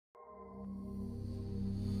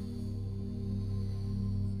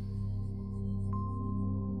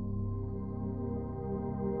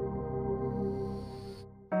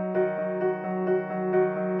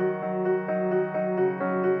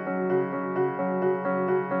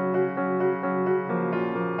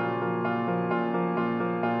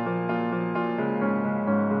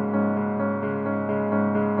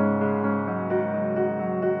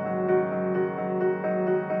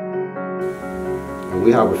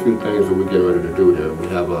we have a few things that we're getting ready to do here. We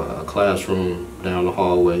have a classroom down the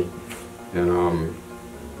hallway, and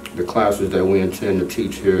the classes that we intend to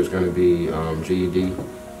teach here is going to be GED,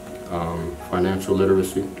 financial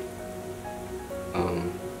literacy,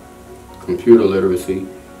 computer literacy,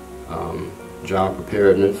 job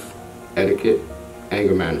preparedness, etiquette,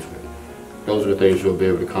 anger management. Those are the things you'll be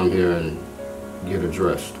able to come here and get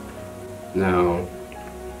addressed. Now,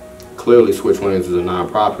 clearly Switch Lanes is a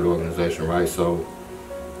non-profit organization, right? So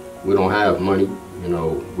we don't have money. You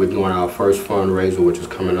know, we're doing our first fundraiser, which is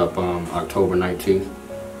coming up October 19th,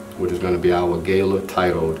 which is going to be our gala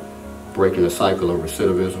titled Breaking the Cycle of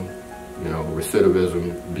Recidivism. You know,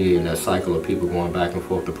 recidivism being that cycle of people going back and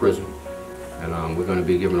forth to prison. And we're going to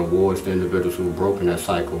be giving awards to individuals who have broken that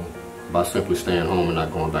cycle by simply staying home and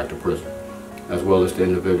not going back to prison, as well as the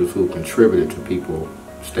individuals who contributed to people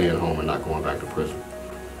staying home and not going back to prison.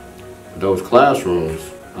 Those classrooms,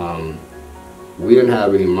 we didn't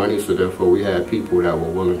have any money, so therefore we had people that were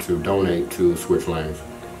willing to donate to Switch Lanes.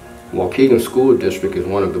 Waukegan School District is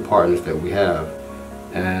one of the partners that we have,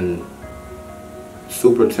 and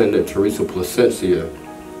Superintendent Teresa Placencia,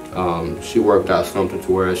 she worked out something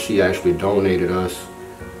to where she actually donated us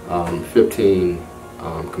 15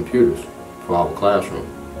 computers for our classroom.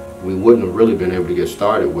 We wouldn't have really been able to get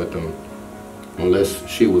started with them unless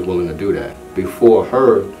she was willing to do that. Before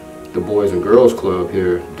her, the Boys and Girls Club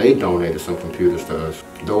here, they donated some computers to us.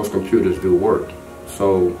 Those computers do work.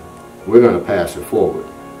 So we're going to pass it forward.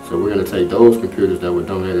 So we're going to take those computers that were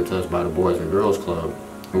donated to us by the Boys and Girls Club,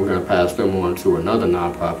 and we're going to pass them on to another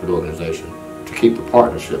nonprofit organization to keep the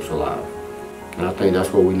partnerships alive. And I think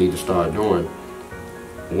that's what we need to start doing.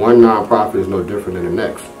 One nonprofit is no different than the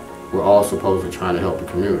next. We're all supposed to try to help the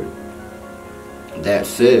community. That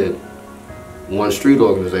said, one street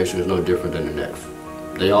organization is no different than the next.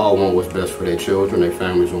 They all want what's best for their children, their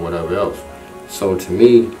families, and whatever else. So to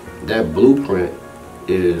me, that blueprint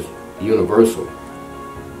is universal.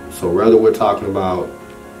 So whether we're talking about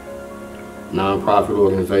nonprofit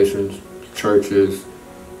organizations, churches,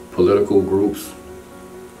 political groups,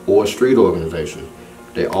 or street organizations,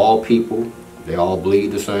 they're all people, they all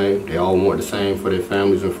bleed the same, they all want the same for their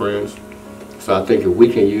families and friends. So I think if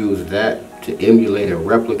we can use that to emulate and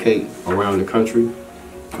replicate around the country,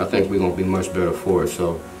 I think we're going to be much better for it.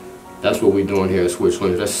 So that's what we're doing here at Switch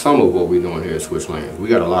Lanes. That's some of what we're doing here at Switch Lanes. We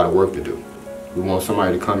got a lot of work to do. We want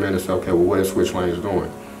somebody to come in and say, okay, well, what is Switch Lanes doing?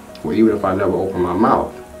 Well, even if I never open my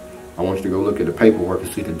mouth, I want you to go look at the paperwork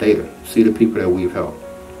and see the data, see the people that we've helped.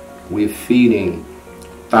 We're feeding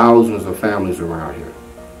thousands of families around here.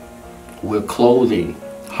 We're clothing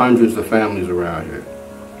hundreds of families around here.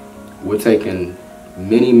 We're taking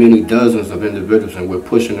many, many dozens of individuals and we're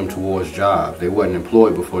pushing them towards jobs. They weren't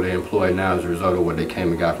employed before, they're employed now as a result of what they came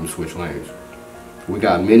and got from Switch Lanes. We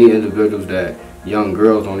got many individuals that young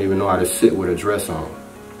girls don't even know how to sit with a dress on.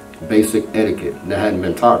 Basic etiquette that hadn't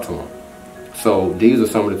been taught to them. So these are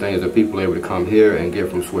some of the things that people are able to come here and get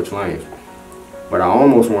from Switch Lanes. But I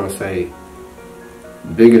almost want to say,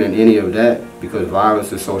 bigger than any of that, because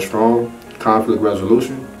violence is so strong, conflict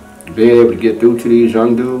resolution, being able to get through to these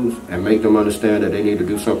young dudes and make them understand that they need to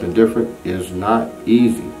do something different is not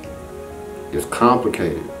easy. It's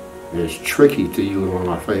complicated. It's tricky, to use one of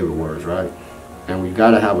my favorite words, right? And we've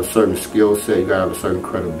got to have a certain skill set, you got to have a certain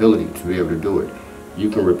credibility to be able to do it. You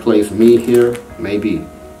can replace me here, maybe,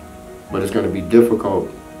 but it's going to be difficult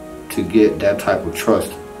to get that type of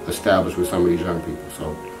trust established with some of these young people.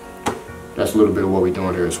 So that's a little bit of what we're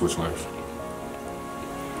doing here at Switch Lanes.